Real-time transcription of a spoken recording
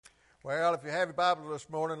Well, if you have your Bible this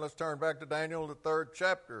morning, let's turn back to Daniel, the 3rd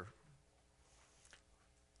chapter.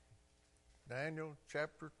 Daniel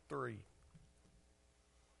chapter 3.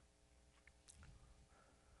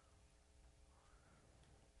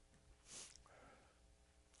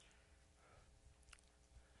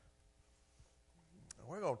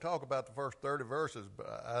 We're going to talk about the first 30 verses, but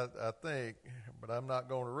I think, but I'm not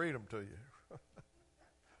going to read them to you.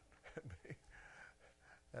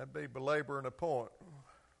 That'd be belaboring a point.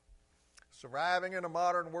 Surviving in a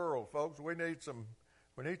modern world, folks. We need some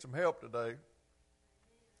help today.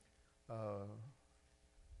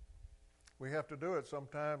 We have to do it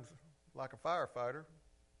sometimes like a firefighter.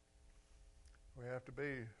 We have to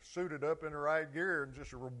be suited up in the right gear and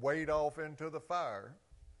just wade off into the fire,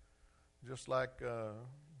 just like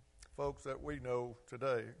folks that we know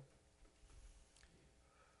today.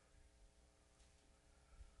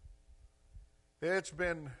 It's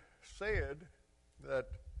been said that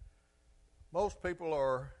most people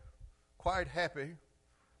are quite happy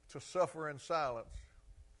to suffer in silence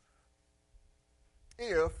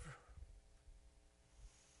if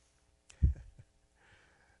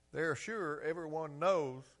they're sure everyone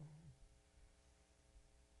knows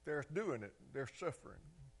they're doing it, they're suffering.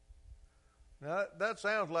 Now, that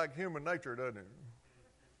sounds like human nature, doesn't it?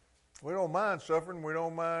 We don't mind suffering. We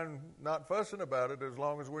don't mind not fussing about it as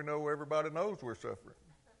long as we know everybody knows we're suffering.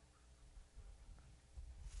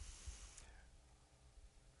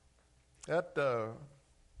 That,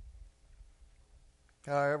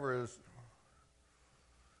 however, is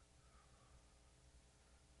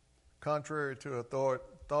contrary to a thought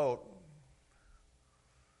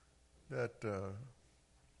that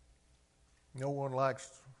no one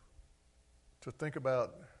likes to think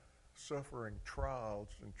about suffering, trials,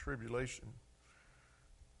 and tribulation.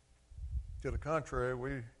 To the contrary,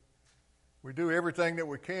 we do everything that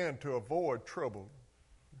we can to avoid trouble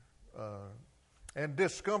and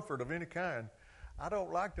discomfort of any kind. I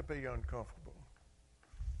don't like to be uncomfortable.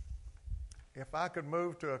 If I could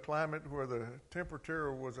move to a climate where the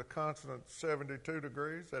temperature was a constant 72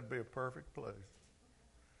 degrees, that'd be a perfect place.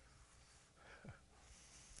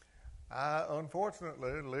 I,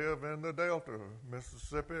 unfortunately, live in the Delta,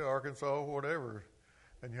 Mississippi, Arkansas, whatever.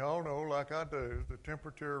 And y'all know, like I do, the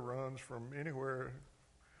temperature runs from anywhere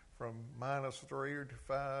from -3 to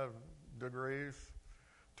 5 degrees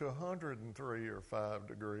to 103 or 5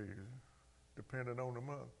 degrees, depending on the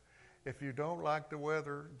month. If you don't like the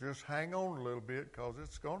weather, just hang on a little bit because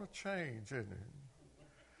it's going to change, isn't it?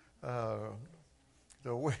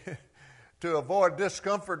 To avoid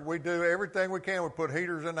discomfort, we do everything we can. We put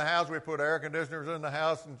heaters in the house. We put air conditioners in the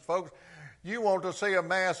house. And folks, you want to see a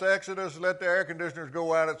mass exodus, let the air conditioners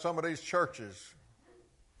go out at some of these churches.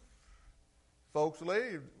 Folks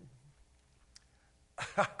leave.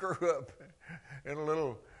 I grew up in a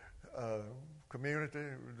little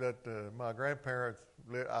community that my grandparents,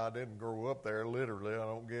 I didn't grow up there literally, I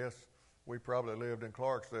don't guess. We probably lived in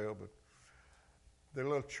Clarksdale, but the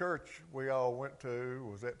little church we all went to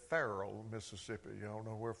was at Farrell, Mississippi. Y'all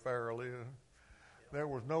know where Farrell is? Yep. There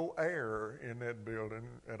was no air in that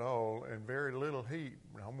building at all and very little heat.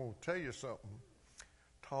 I'm going to tell you something.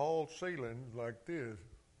 Tall ceilings like this,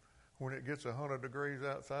 when it gets 100 degrees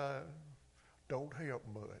outside, don't help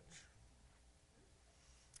much.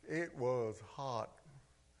 It was hot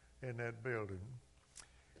in that building.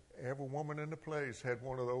 Every woman in the place had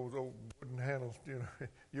one of those old wooden handles.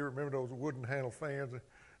 You remember those wooden handle fans?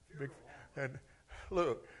 And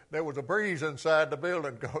look, there was a breeze inside the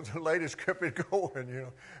building because the ladies kept it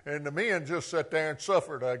going, And the men just sat there and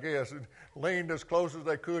suffered, I guess, and leaned as close as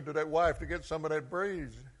they could to that wife to get some of that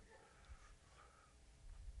breeze.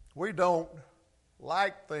 We don't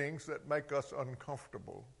like things that make us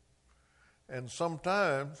uncomfortable. And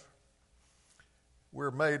sometimes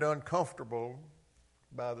we're made uncomfortable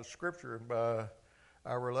by the Scripture and by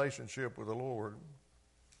our relationship with the Lord.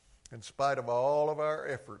 In spite of all of our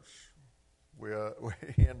efforts, we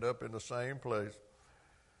end up in the same place.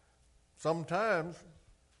 Sometimes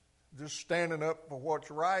just standing up for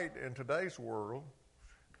what's right in today's world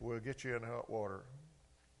will get you in hot water.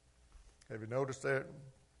 Have you noticed that?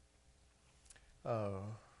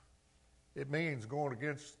 It means going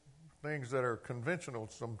against things that are conventional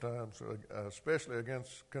sometimes, especially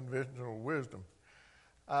against conventional wisdom.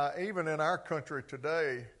 Even in our country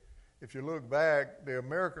today, if you look back, the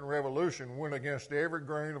American Revolution went against every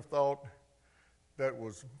grain of thought that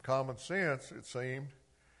was common sense, it seemed,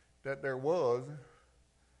 that there was,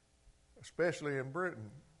 especially in Britain.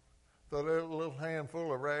 The little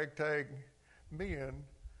handful of ragtag men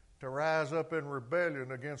to rise up in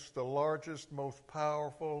rebellion against the largest, most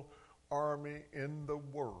powerful army in the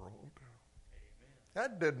world.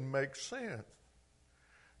 That didn't make sense.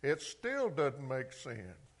 It still doesn't make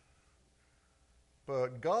sense.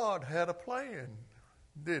 But God had a plan,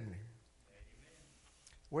 didn't He?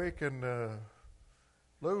 We can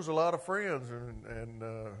lose a lot of friends and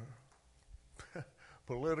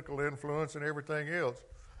political influence and everything else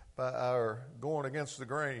by our going against the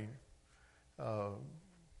grain.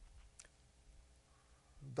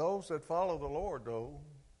 Those that follow the Lord, though,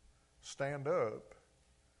 stand up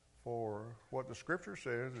for what the Scripture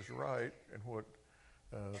says is right and what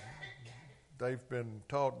they've been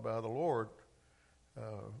taught by the Lord,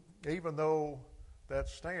 even though that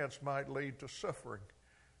stance might lead to suffering.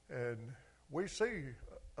 And we see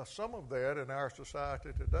some of that in our society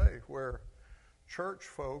today, where church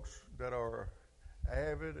folks that are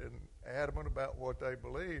avid and adamant about what they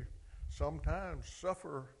believe sometimes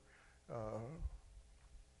suffer,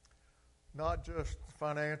 not just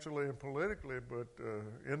financially and politically, but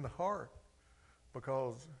in the heart,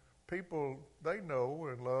 because people they know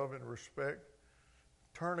and love and respect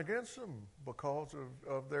turn against them because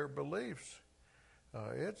of their beliefs.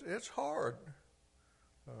 It's hard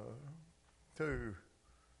to,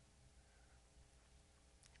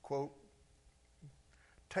 quote,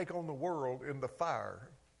 take on the world in the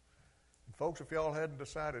fire. And folks, if y'all hadn't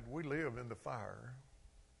decided, we live in the fire.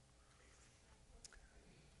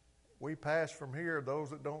 We pass from here. Those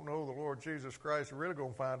that don't know the Lord Jesus Christ are really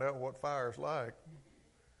going to find out what fire is like.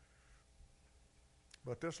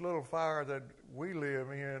 But this little fire that we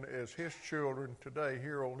live in as His children today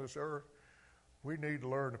here on this earth, we need to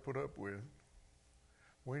learn to put up with.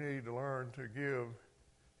 We need to learn to give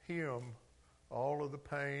Him all of the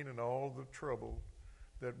pain and all of the trouble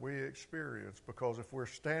that we experience. Because if we're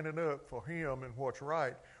standing up for Him and what's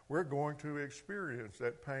right, we're going to experience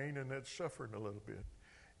that pain and that suffering a little bit.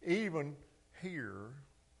 Even here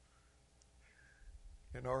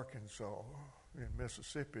in Arkansas, in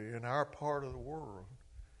Mississippi, in our part of the world,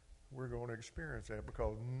 we're going to experience that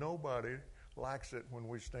because nobody likes it when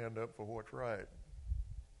we stand up for what's right.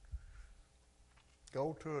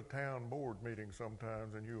 Go to a town board meeting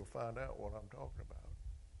sometimes and you'll find out what I'm talking about.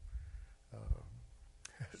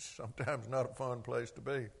 It's sometimes not a fun place to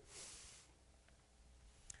be.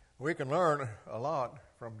 We can learn a lot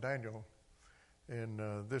from Daniel in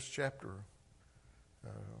this chapter.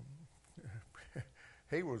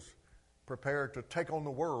 He was prepared to take on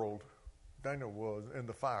the world. Daniel was in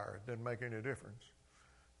the fire. It didn't make any difference.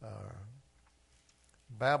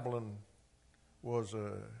 Babylon was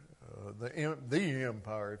the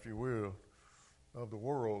empire, if you will, of the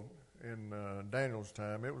world in Daniel's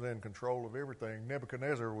time. It was in control of everything.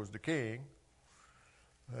 Nebuchadnezzar was the king.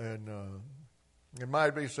 And it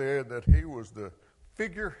might be said that he was the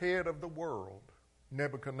figurehead of the world,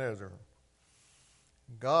 Nebuchadnezzar.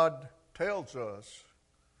 God tells us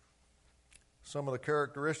some of the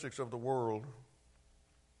characteristics of the world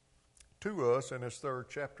to us in this third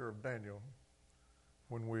chapter of Daniel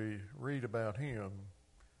when we read about him.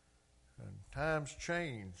 And times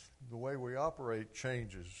change. The way we operate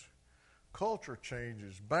changes. Culture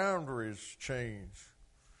changes. Boundaries change.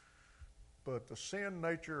 But the sin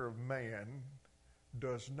nature of man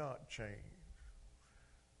does not change.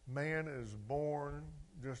 Man is born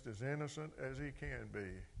just as innocent as he can be.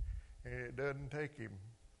 And it doesn't take him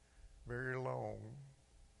very long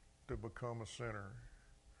to become a sinner.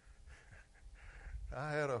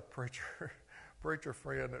 I had a preacher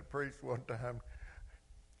friend that preached one time.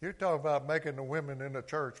 You talk about making the women in the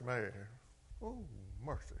church mad. Oh,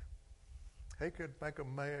 mercy. He could make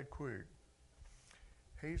them mad quick.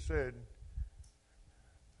 He said,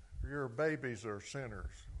 your babies are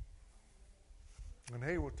sinners. And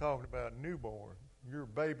he was talking about newborn. Your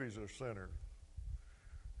babies are sinners.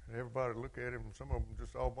 And everybody look at him, and some of them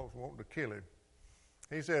just almost wanting to kill him.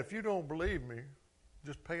 He said, if you don't believe me,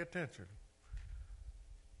 just pay attention.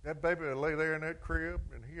 That baby will lay there in that crib,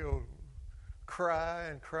 and he'll cry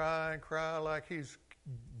and cry and cry like he's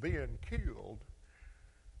being killed.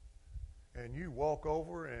 And you walk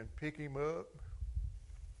over and pick him up.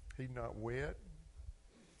 He's not wet.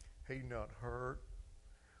 He's not hurt.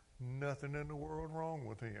 Nothing in the world wrong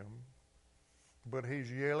with him. But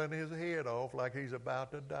he's yelling his head off like he's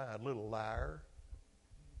about to die. Little liar.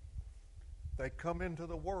 They come into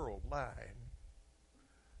the world lying.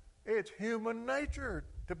 It's human nature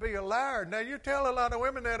to be a liar. Now, you tell a lot of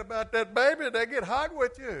women that about that baby, they get hot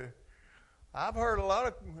with you. I've heard a lot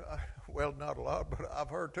of, well, not a lot, but I've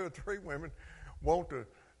heard 2 or 3 women want to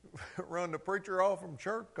run the preacher off from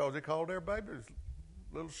church because he called their babies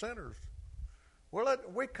little sinners. Well,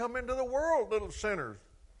 we come into the world little sinners.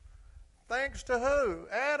 Thanks to who?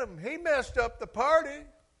 Adam. He messed up the party.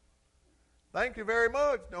 Thank you very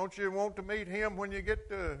much. Don't you want to meet him when you get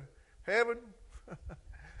to heaven?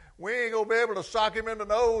 We ain't going to be able to sock him in the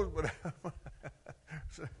nose, but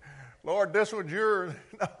Lord, this one's yours.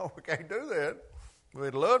 No, we can't do that.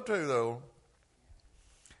 We'd love to, though.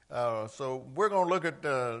 So we're going to look at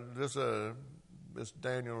this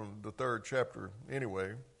Daniel, the 3rd chapter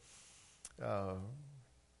anyway.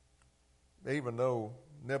 Even though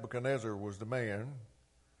Nebuchadnezzar was the man,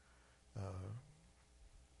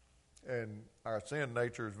 and our sin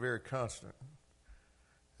nature is very constant.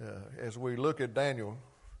 As we look at Daniel,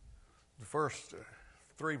 the first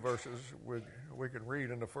 3 verses, we can read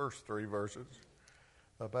in the first 3 verses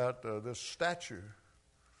about this statue.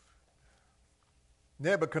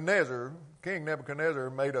 King Nebuchadnezzar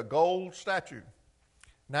made a gold statue,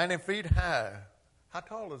 90 feet high. How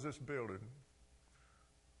tall is this building?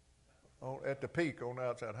 At the peak on the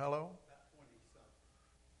outside. How long?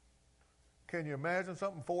 Can you imagine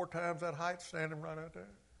something 4 times that height standing right out there?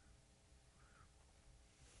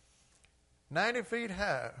 90 feet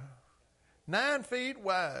high, 9 feet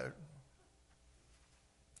wide.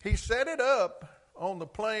 He set it up on the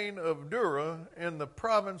plain of Dura in the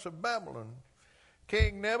province of Babylon.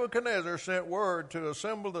 King Nebuchadnezzar sent word to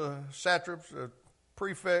assemble the satraps,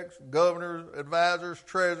 prefects, governors, advisors,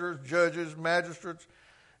 treasurers, judges, magistrates,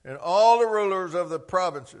 and all the rulers of the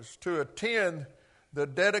provinces to attend the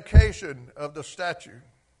dedication of the statue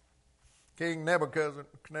King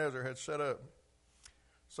Nebuchadnezzar had set up.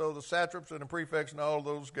 So the satraps and the prefects and all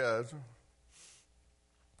those guys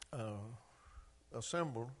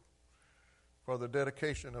assembled for the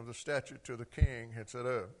dedication of the statue to the king had set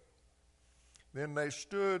up. Then they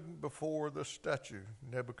stood before the statue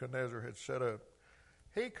Nebuchadnezzar had set up.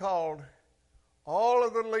 He called all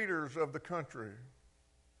of the leaders of the country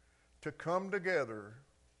to come together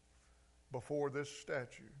before this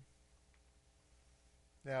statue.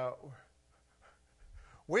 Now,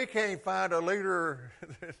 we can't find a leader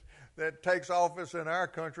that takes office in our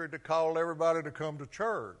country to call everybody to come to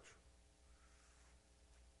church.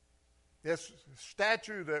 This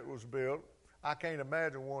statue that was built, I can't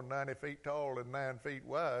imagine one 90 feet tall and 9 feet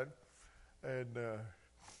wide, and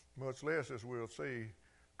much less, as we'll see,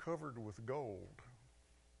 covered with gold.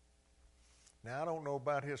 Now, I don't know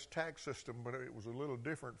about his tax system, but it was a little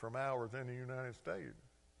different from ours in the United States.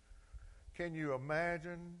 Can you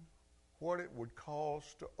imagine what it would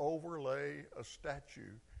cost to overlay a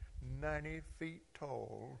statue 90 feet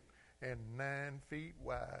tall and 9 feet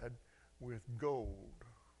wide with gold?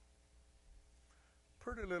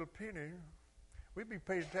 Pretty little penny. We'd be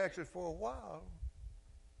paying taxes for a while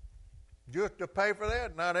just to pay for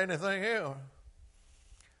that, not anything else.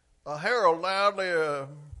 A herald loudly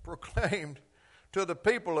proclaimed to the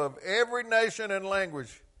people of every nation and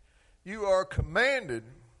language, "You are commanded,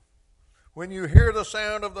 when you hear the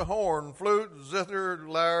sound of the horn, flute, zither,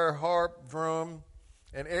 lyre, harp, drum,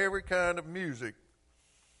 and every kind of music,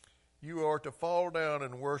 you are to fall down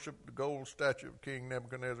and worship the gold statue King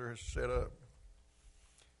Nebuchadnezzar has set up.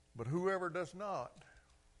 But whoever does not,"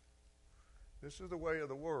 this is the way of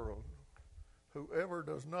the world, "whoever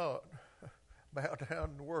does not bow down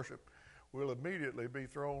and worship will immediately be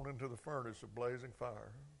thrown into the furnace of blazing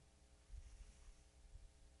fire."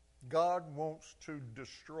 God wants to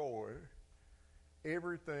destroy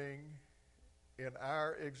everything in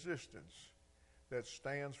our existence that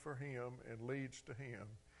stands for Him and leads to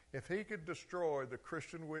Him. If He could destroy the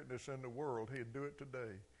Christian witness in the world, He'd do it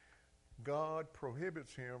today. God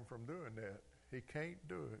prohibits Him from doing that. He can't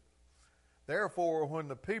do it. Therefore, when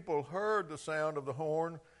the people heard the sound of the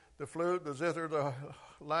horn, the flute, the zither, the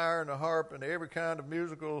lyre, and the harp, and every kind of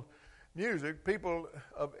music, people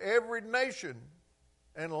of every nation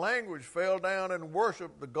and language fell down and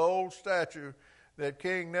worshiped the gold statue that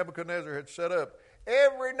King Nebuchadnezzar had set up.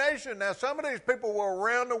 Every nation. Now, some of these people were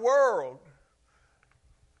around the world.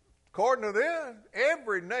 According to this,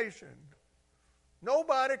 every nation.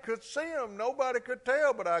 Nobody could see them. Nobody could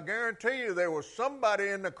tell, but I guarantee you there was somebody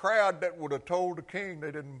in the crowd that would have told the king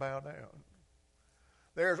they didn't bow down.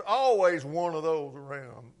 There's always one of those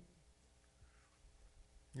around.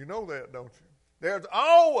 You know that, don't you? There's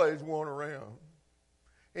always one around.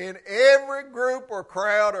 In every group or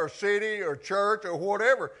crowd or city or church or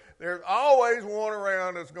whatever, there's always one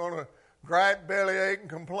around that's going to gripe, bellyache, and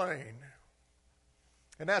complain.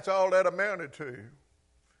 And that's all that amounted to.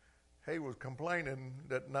 He was complaining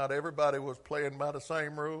that not everybody was playing by the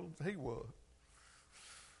same rules he was.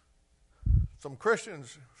 Some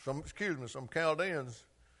Chaldeans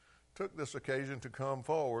took this occasion to come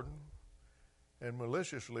forward and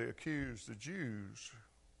maliciously accuse the Jews.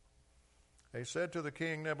 They said to the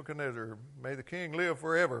king Nebuchadnezzar, "May the king live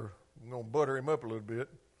forever." I'm going to butter him up a little bit.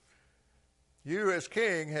 You as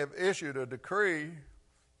king have issued a decree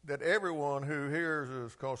that everyone who hears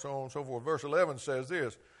is called so on and so forth. Verse 11 says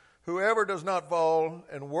this, whoever does not fall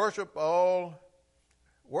and worship will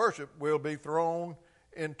be thrown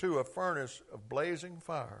into a furnace of blazing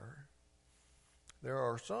fire. There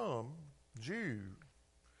are some Jews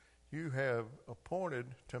you have appointed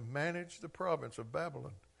to manage the province of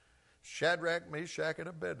Babylon. Shadrach, Meshach, and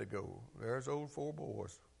Abednego. There's old four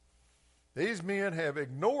boys. These men have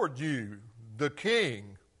ignored you, the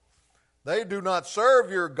king. They do not serve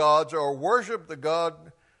your gods or worship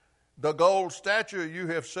the gold statue you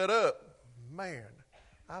have set up. Man,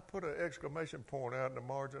 I put an exclamation point out in the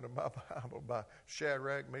margin of my Bible by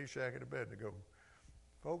Shadrach, Meshach, and Abednego.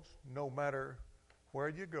 Folks, no matter where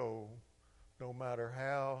you go, no matter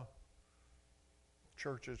how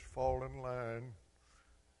churches fall in line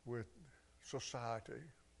with society,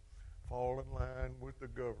 fall in line with the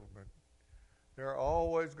government, there are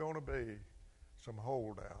always going to be some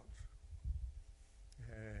holdouts.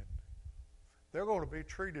 And they're going to be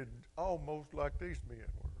treated almost like these men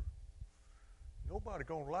were. Nobody's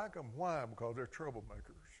going to like them. Why? Because they're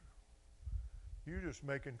troublemakers. You're just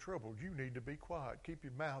making trouble. You need to be quiet. Keep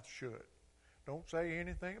your mouth shut. Don't say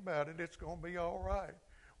anything about it. It's going to be all right.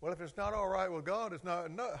 Well, if it's not all right with God, it's not.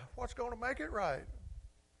 No, what's going to make it right?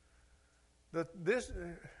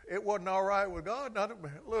 It wasn't all right with God.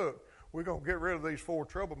 Look, we're going to get rid of these four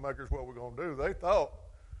troublemakers. What we're going to do? They thought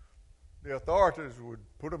the authorities would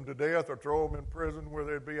put them to death or throw them in prison where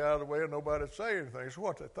they'd be out of the way and nobody would say anything. It's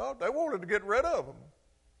what they thought. They wanted to get rid of them.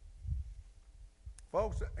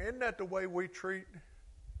 Folks, isn't that the way we treat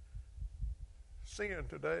sin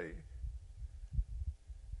today?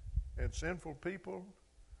 And sinful people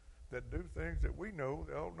that do things that we know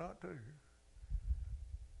they ought not to.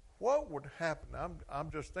 What would happen?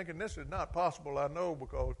 I'm just thinking this is not possible, I know,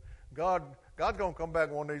 because God's going to come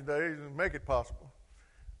back one of these days and make it possible.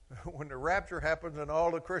 When the rapture happens and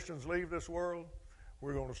all the Christians leave this world,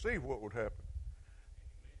 we're going to see what would happen.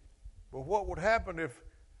 But what would happen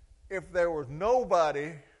if there was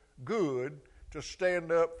nobody good to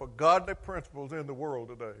stand up for godly principles in the world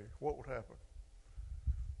today? What would happen?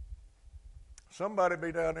 Somebody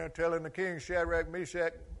be down there telling the king, Shadrach,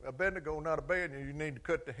 Meshach, Abednego, not obeying you, you need to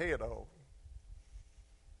cut the head off.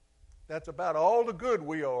 That's about all the good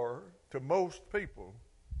we are to most people.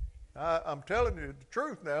 I'm telling you the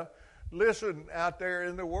truth now. Listen out there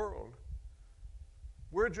in the world.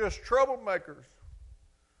 We're just troublemakers.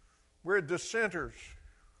 We're dissenters.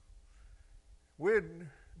 We'd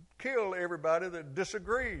kill everybody that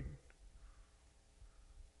disagreed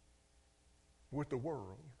with the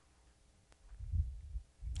world.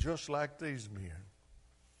 Just like these men.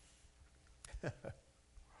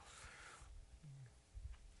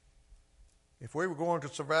 If we were going to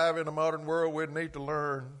survive in a modern world, we'd need to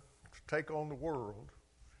learn to take on the world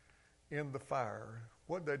in the fire.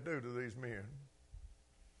 What'd they do to these men?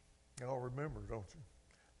 Y'all remember, don't you?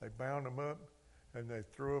 They bound them up and they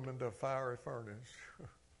threw them into a fiery furnace.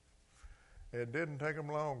 It didn't take them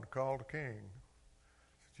long to call the king.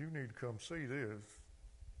 He said, you need to come see this.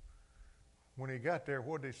 When he got there,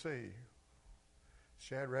 what did he see?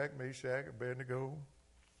 Shadrach, Meshach, Abednego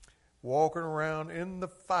walking around in the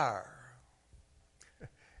fire.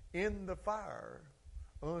 In the fire,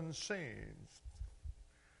 unsinged,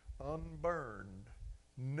 unburned,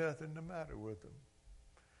 nothing the matter with them.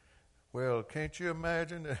 Well, can't you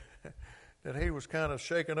imagine that he was kind of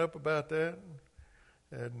shaken up about that?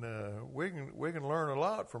 And we can learn a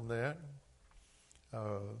lot from that.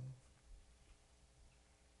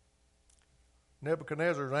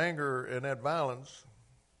 Nebuchadnezzar's anger and that violence,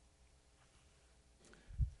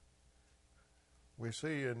 we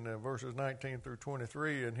see in verses 19 through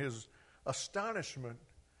 23, and his astonishment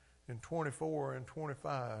in 24 and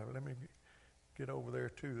 25. Let me get over there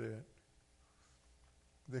to that.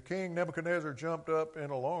 The king Nebuchadnezzar jumped up in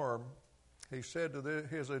alarm. He said to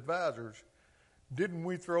his advisors, didn't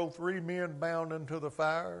we throw 3 men bound into the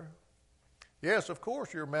fire? Yes, of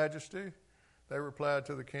course, your majesty, they replied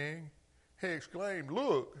to the king. He exclaimed,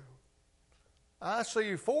 look, I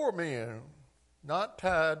see 4 men, not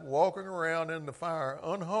tied, walking around in the fire,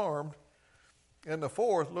 unharmed, and the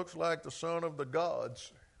 4th looks like the son of the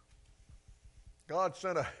gods. God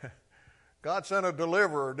sent a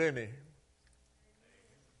deliverer, didn't he?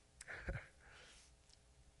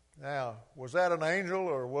 Now, was that an angel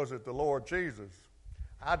or was it the Lord Jesus?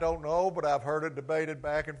 I don't know, but I've heard it debated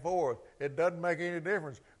back and forth. It doesn't make any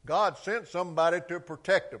difference. God sent somebody to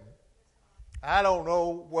protect them. I don't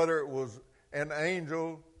know whether it was an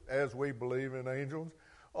angel, as we believe in angels,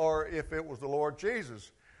 or if it was the Lord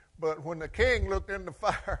Jesus. But when the king looked in the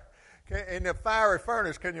fire, in the fiery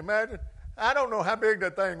furnace, can you imagine? I don't know how big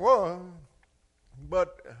that thing was,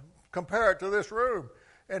 but compare it to this room.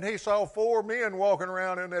 And he saw 4 men walking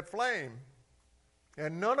around in that flame,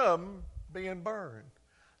 and none of them being burned.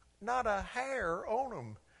 Not a hair on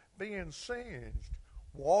them being singed,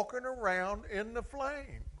 walking around in the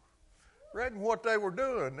flame. Reading what they were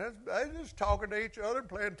doing. They just talking to each other,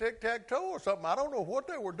 playing tic-tac-toe or something. I don't know what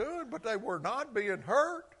they were doing, but they were not being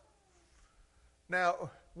hurt. Now,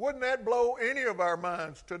 wouldn't that blow any of our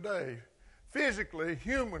minds today? Physically,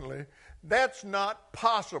 humanly, that's not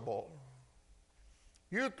possible.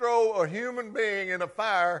 You throw a human being in a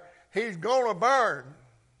fire, he's going to burn,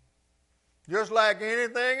 just like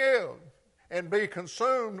anything else, and be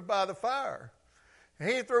consumed by the fire.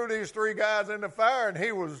 He threw these 3 guys in the fire, and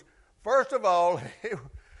he was, first of all,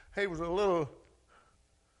 he was a little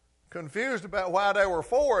confused about why there were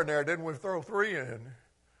 4 in there. Didn't we throw 3 in?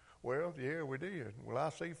 Well, yeah, we did. Well, I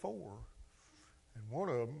see 4. And one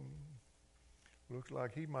of them looks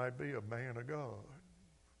like he might be a man of God.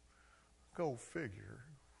 Go figure.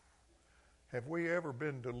 Have we ever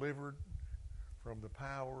been delivered from the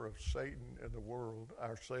power of Satan and the world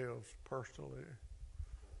ourselves personally?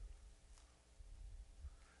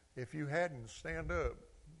 If you hadn't, stand up.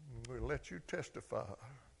 We'll let you testify.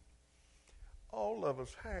 All of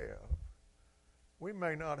us have. We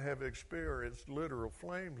may not have experienced literal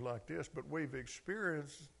flames like this, but we've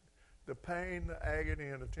experienced the pain, the agony,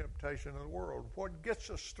 and the temptation of the world. What gets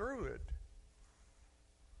us through it?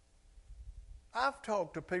 I've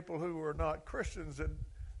talked to people who are not Christians, and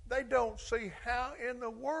they don't see how in the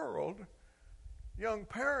world young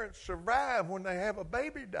parents survive when they have a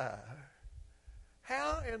baby die.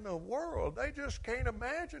 How in the world? They just can't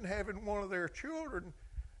imagine having one of their children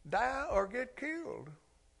die or get killed.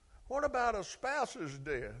 What about a spouse's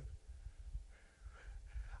death?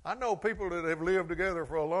 I know people that have lived together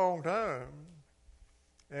for a long time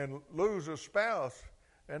and lose a spouse,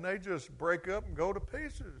 and they just break up and go to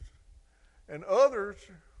pieces. And others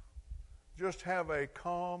just have a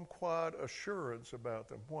calm, quiet assurance about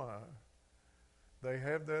them. Why? They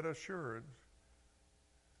have that assurance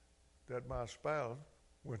that my spouse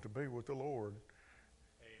went to be with the Lord.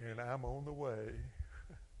 Amen. And I'm on the way.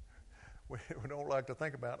 We don't like to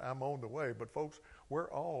think about I'm on the way, but folks, we're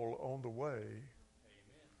all on the way. Amen.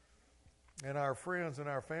 And our friends and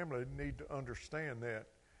our family need to understand that.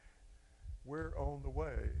 We're on the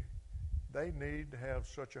way. They need to have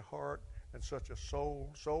such a heart and such a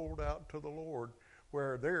soul sold out to the Lord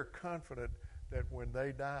where they're confident that when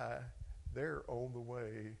they die, they're on the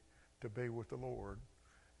way to be with the Lord.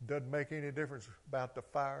 Doesn't make any difference about the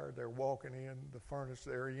fire they're walking in, the furnace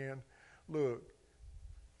they're in. Look,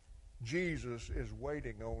 Jesus is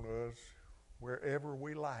waiting on us wherever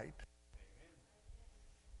we light. Amen.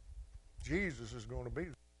 Jesus is going to be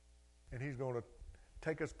there, and he's going to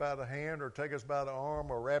take us by the hand or take us by the arm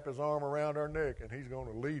or wrap his arm around our neck, and he's going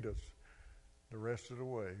to lead us the rest of the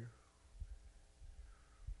way.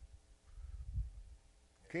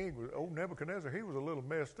 Old Nebuchadnezzar, he was a little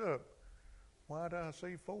messed up. Why do I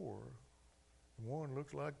see 4? One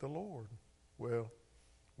looks like the Lord. Well,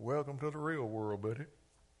 welcome to the real world, buddy.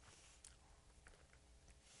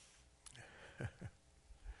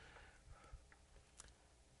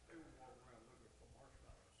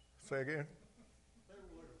 Say again? They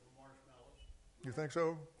were looking for marshmallows. You think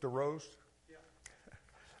so? To roast? Yeah.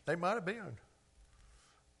 They might have been.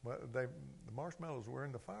 But the marshmallows were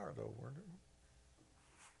in the fire, though, weren't they?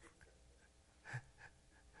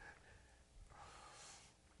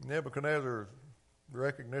 Nebuchadnezzar's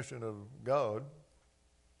recognition of God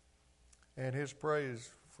and his praise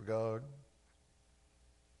for God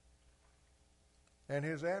and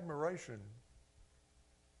his admiration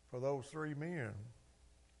for those 3 men.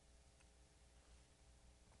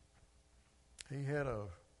 He had a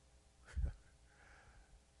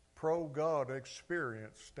pro-God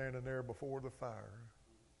experience standing there before the fire.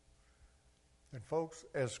 And folks,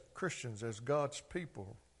 as Christians, as God's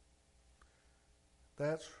people,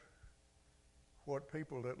 that's what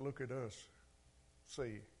people that look at us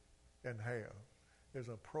see and have, is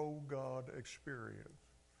a pro-God experience.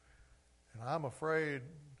 And I'm afraid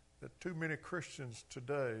that too many Christians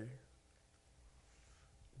today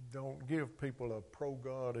don't give people a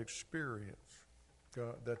pro-God experience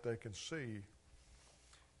that they can see.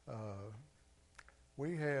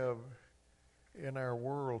 We have in our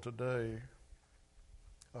world today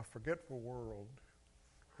a forgetful world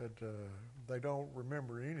that they don't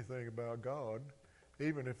remember anything about God,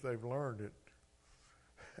 even if they've learned it.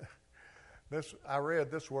 I read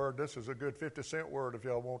this word. This is a good 50-cent word if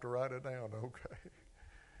y'all want to write it down, okay?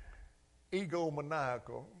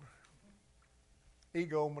 Egomaniacal.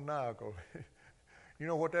 Egomaniacal. You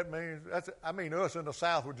know what that means? Us in the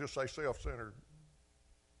South would just say self-centered.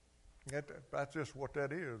 That's just what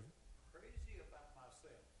that is. Crazy about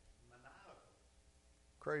myself. Maniacal.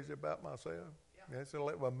 Crazy about myself. Yeah. It's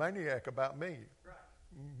a maniac about me. Right.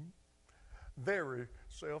 Mm-hmm. Very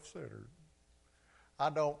self-centered. I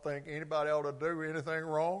don't think anybody ought to do anything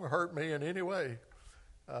wrong or hurt me in any way.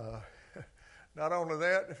 Not only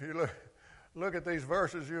that, if you look at these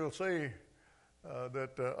verses, you'll see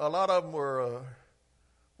that a lot of them were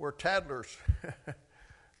tattlers.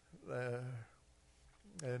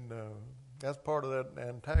 And that's part of that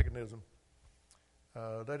antagonism.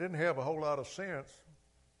 They didn't have a whole lot of sense,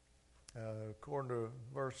 according to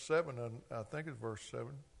verse 7, I think it's verse 7.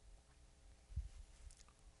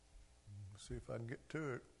 Let's see if I can get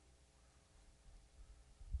to it.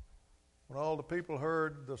 When all the people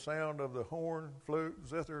heard the sound of the horn, flute,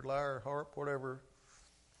 zither, lyre, harp, whatever,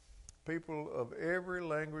 people of every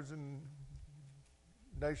language and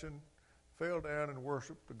nation fell down and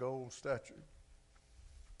worshiped the gold statue.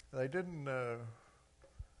 They didn't have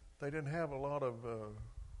a lot of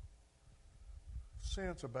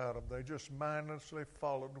sense about them. They just mindlessly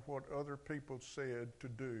followed what other people said to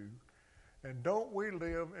do. And don't we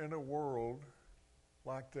live in a world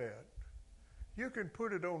like that? You can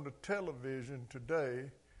put it on the television today,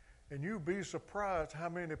 and you'll be surprised how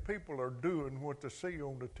many people are doing what they see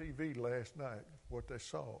on the TV last night, what they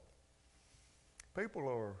saw. People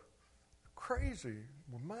are crazy,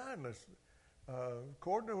 mindless.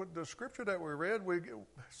 According to the scripture that we read,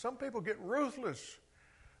 some people get ruthless.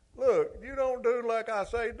 Look, you don't do like I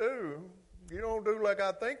say do. You don't do like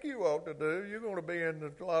I think you ought to do. You're going to be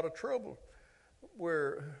in a lot of trouble.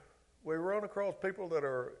 Where we run across people that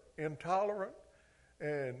are intolerant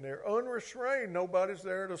and they're unrestrained. Nobody's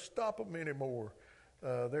there to stop them anymore.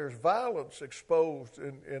 There's violence exposed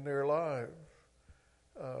in their lives.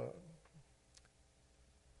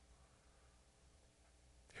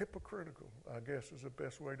 Hypocritical, I guess, is the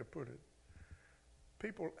best way to put it.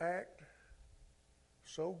 People act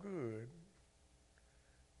so good,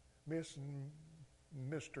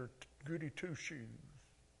 Mr. Goody Two-Shoes.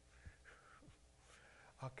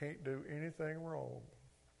 I can't do anything wrong.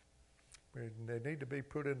 And they need to be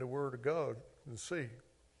put in the Word of God and see.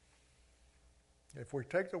 If we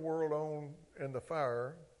take the world on in the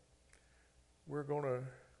fire, we're going to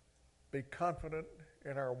be confident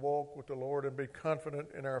in our walk with the Lord and be confident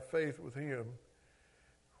in our faith with Him.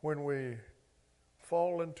 When we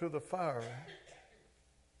fall into the fire,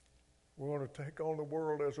 we're going to take on the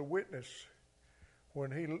world as a witness.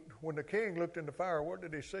 When the king looked in the fire, what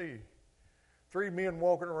did he see? 3 men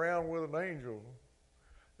walking around with an angel.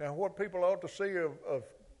 Now, what people ought to see of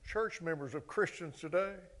church members, of Christians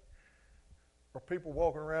today, are people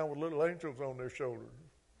walking around with little angels on their shoulders.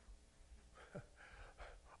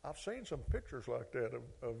 I've seen some pictures like that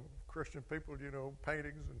of Christian people,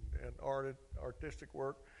 paintings and artistic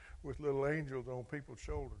work with little angels on people's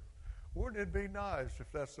shoulders. Wouldn't it be nice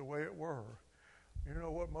if that's the way it were? You know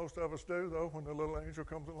what most of us do, though, when the little angel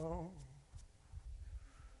comes along?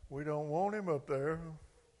 We don't want him up there.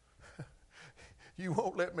 You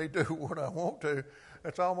won't let me do what I want to.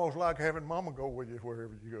 It's almost like having Mama go with you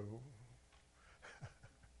wherever you go.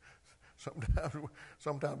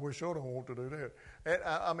 Sometimes we sure don't want to do that. And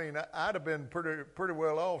I'd have been pretty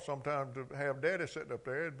well off sometimes to have Daddy sitting up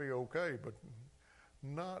there. It'd be okay, but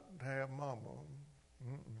not have Mama.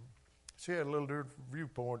 Mm-mm. She had a little different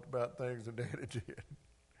viewpoint about things than Daddy did.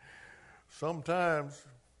 Sometimes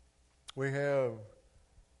we have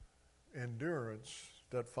endurance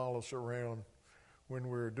that follows us around when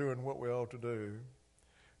we're doing what we ought to do.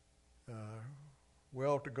 We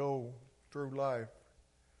ought to go through life,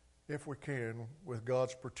 if we can, with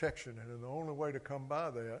God's protection. And the only way to come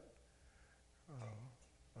by that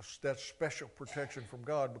special protection from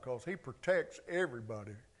God, because He protects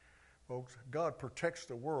everybody. Folks, God protects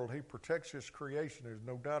the world. He protects His creation. There's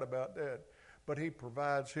no doubt about that. But He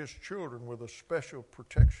provides His children with a special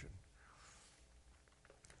protection.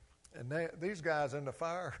 And these guys in the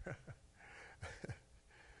fire,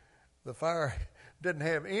 the fire didn't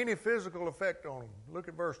have any physical effect on them. Look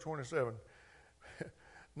at verse 27.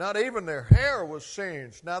 Not even their hair was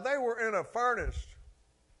singed. Now they were in a furnace.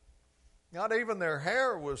 Not even their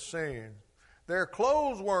hair was singed. Their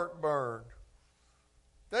clothes weren't burned.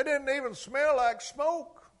 They didn't even smell like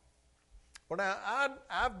smoke. Well, now,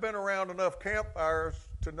 I've been around enough campfires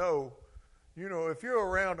to know, if you're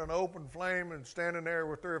around an open flame and standing there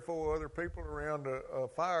with 3 or 4 other people around a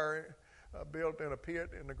fire built in a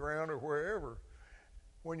pit in the ground or wherever,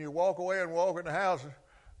 when you walk away and walk in the house,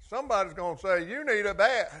 somebody's going to say, you need a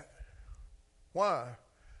bath. Why?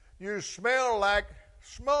 You smell like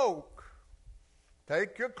smoke.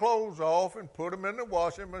 Take your clothes off and put them in the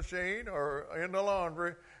washing machine or in the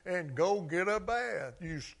laundry and go get a bath.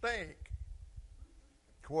 You stink.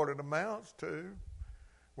 What it amounts to.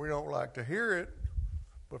 We don't like to hear it,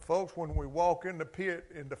 but folks, when we walk in the pit,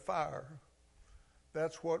 in the fire,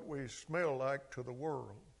 that's what we smell like to the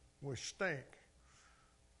world. We stink.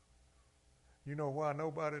 You know why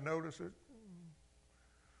nobody notices?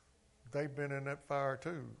 They've been in that fire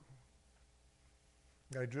too.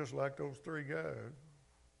 They just like those three guys.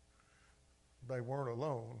 They weren't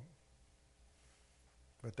alone.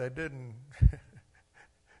 But they didn't,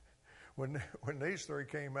 when these three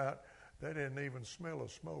came out, they didn't even smell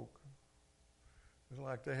of smoke. It was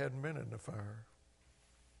like they hadn't been in the fire.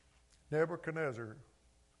 Nebuchadnezzar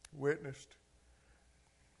witnessed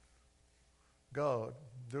God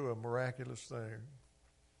do a miraculous thing.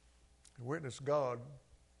 He witnessed God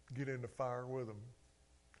get in the fire with him.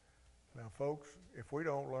 Now, folks, if we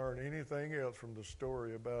don't learn anything else from the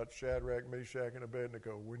story about Shadrach, Meshach, and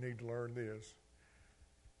Abednego, we need to learn this.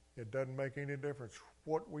 It doesn't make any difference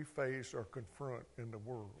what we face or confront in the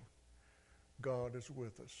world. God is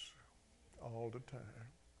with us all the time.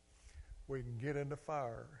 We can get in the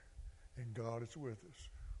fire, and God is with us.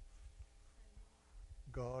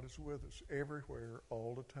 God is with us everywhere,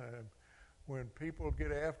 all the time. When people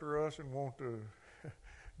get after us and want to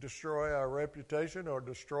destroy our reputation or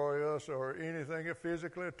destroy us or anything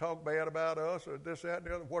physically, talk bad about us or this, that, and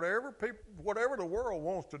the other, whatever the world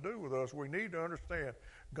wants to do with us, we need to understand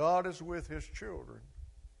God is with his children.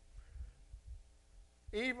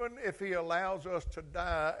 Even if he allows us to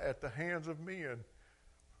die at the hands of men,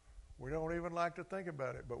 we don't even like to think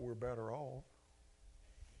about it, but we're better off.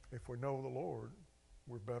 If we know the Lord,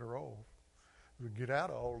 we're better off. We get out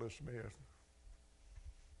of all this mess.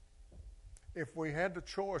 If we had the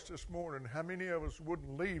choice this morning, how many of us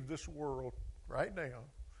wouldn't leave this world right now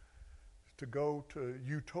to go to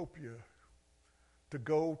utopia, to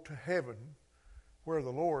go to heaven where the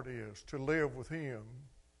Lord is, to live with him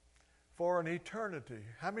for an eternity?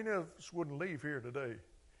 How many of us wouldn't leave here today?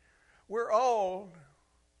 We're all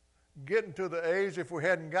getting to the age, if we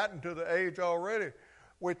hadn't gotten to the age already,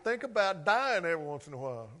 we think about dying every once in a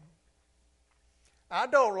while. I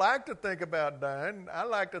don't like to think about dying. I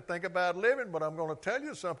like to think about living, but I'm going to tell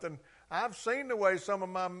you something. I've seen the way some of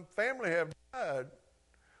my family have died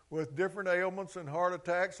with different ailments and heart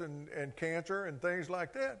attacks and cancer and things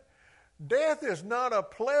like that. Death is not a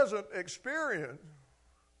pleasant experience.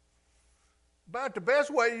 But the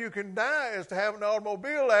best way you can die is to have an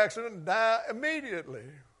automobile accident and die immediately.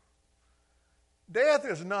 Death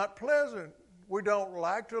is not pleasant. We don't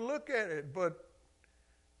like to look at it, but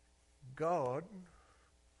God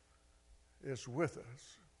is with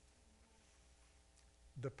us.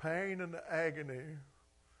 The pain and the agony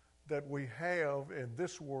that we have in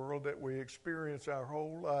this world, that we experience our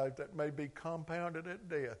whole life, that may be compounded at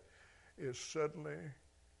death, is suddenly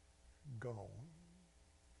gone.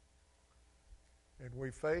 And we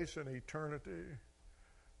face an eternity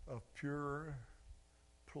of pure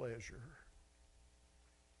pleasure.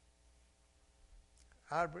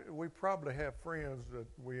 We probably have friends that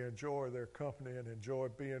we enjoy their company and enjoy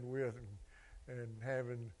being with and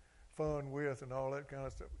having fun with and all that kind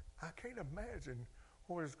of stuff. I can't imagine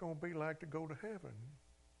what it's going to be like to go to heaven.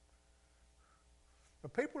 The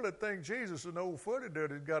people that think Jesus is an old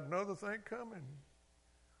fuddy-duddy has got another thing coming.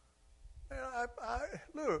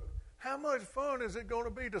 Look, how much fun is it going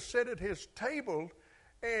to be to sit at his table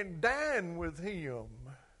and dine with him?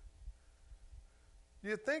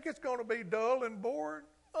 You think it's going to be dull and boring?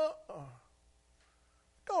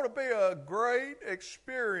 It's going to be a great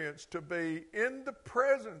experience to be in the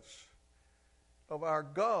presence of our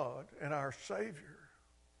God and our Savior.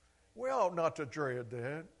 We ought not to dread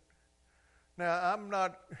that. Now, I'm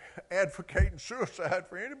not advocating suicide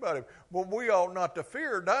for anybody, but we ought not to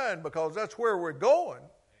fear dying because that's where we're going.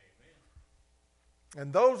 Amen.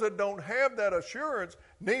 And those that don't have that assurance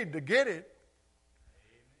need to get it.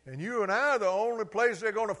 And you and I are the only place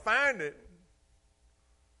they're going to find it.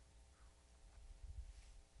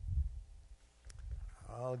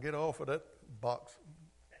 I'll get off of that box.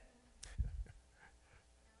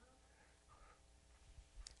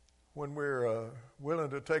 When we're willing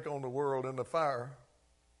to take on the world in the fire,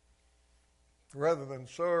 rather than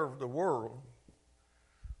serve the world,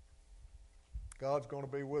 God's going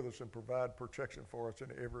to be with us and provide protection for us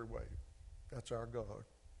in every way. That's our God.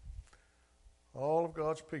 All of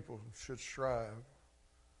God's people should strive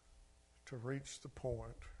to reach the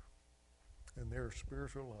point in their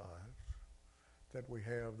spiritual lives that we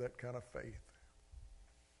have that kind of faith.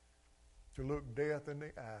 To look death in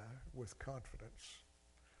the eye with confidence,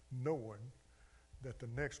 knowing that the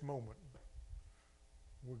next moment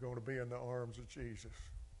we're going to be in the arms of Jesus.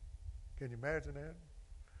 Can you imagine that?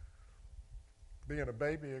 Being a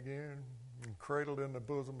baby again and cradled in the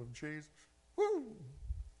bosom of Jesus. Woo!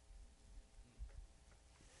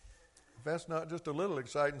 If that's not just a little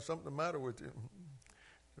exciting, something the matter with you.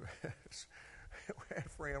 We had a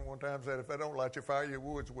friend one time said, if I don't light your fire, your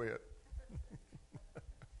wood's wet.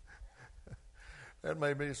 That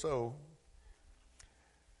may be so.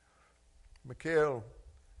 Mikhail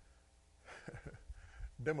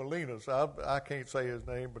Demolinas, I can't say his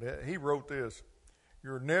name, but he wrote this: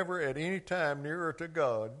 you're never at any time nearer to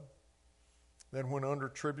God than when under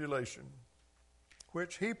tribulation,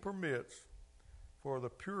 which he permits for the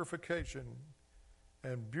purification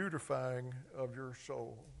and beautifying of your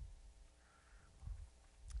soul.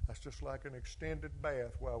 That's just like an extended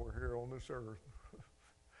bath while we're here on this earth.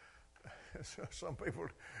 Some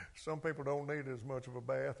people don't need as much of a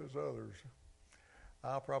bath as others.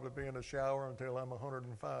 I'll probably be in the shower until I'm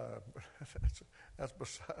 105, but that's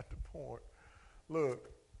beside the point. Look,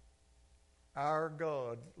 our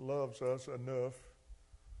God loves us enough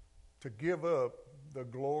to give up the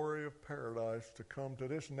glory of paradise to come to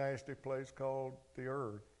this nasty place called the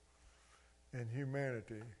earth and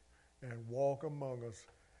humanity and walk among us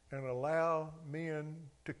and allow men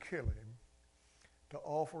to kill him, to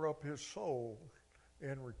offer up his soul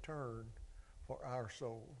in return for our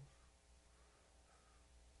souls.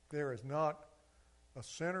 There is not a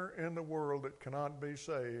sinner in the world that cannot be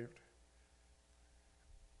saved.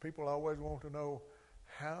 People always want to know,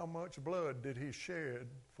 how much blood did he shed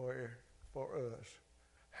for us?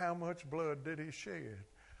 How much blood did he shed?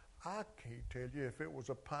 I can't tell you if it was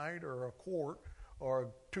a pint or a quart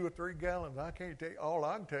or 2 or 3 gallons. I can't tell you. All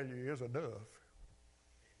I can tell you is enough.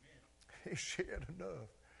 Amen. He shed enough.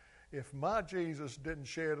 If my Jesus didn't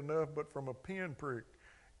shed enough but from a pinprick,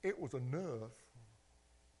 it was enough.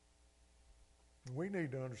 We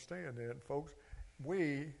need to understand that, folks.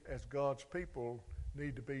 We, as God's people,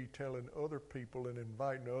 need to be telling other people and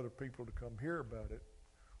inviting other people to come hear about it.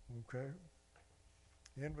 Okay?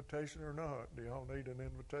 Invitation or not, do y'all need an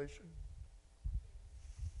invitation?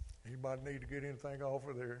 Anybody need to get anything off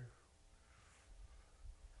of there?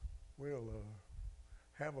 We'll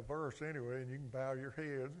have a verse anyway, and you can bow your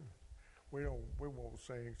heads. We won't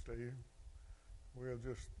sing, Steve. We'll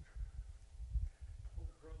just.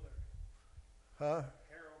 Brother Huh?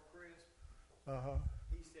 Harold Crisp, Uh-huh.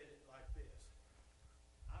 he said it like this: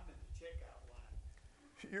 I'm in the checkout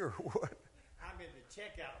line. You're what? I'm in the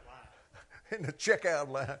checkout line. In the checkout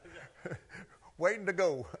line. Waiting to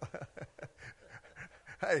go.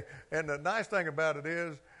 Hey, and the nice thing about it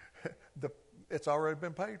is it's already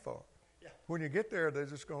been paid for. Yeah. When you get there, they're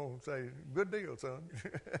just going to say, good deal, son.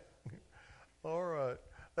 All right.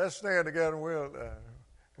 Let's stand together and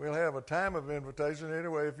we'll have a time of invitation.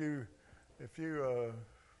 Anyway, if you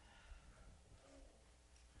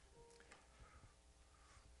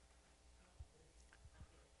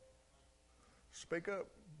speak up.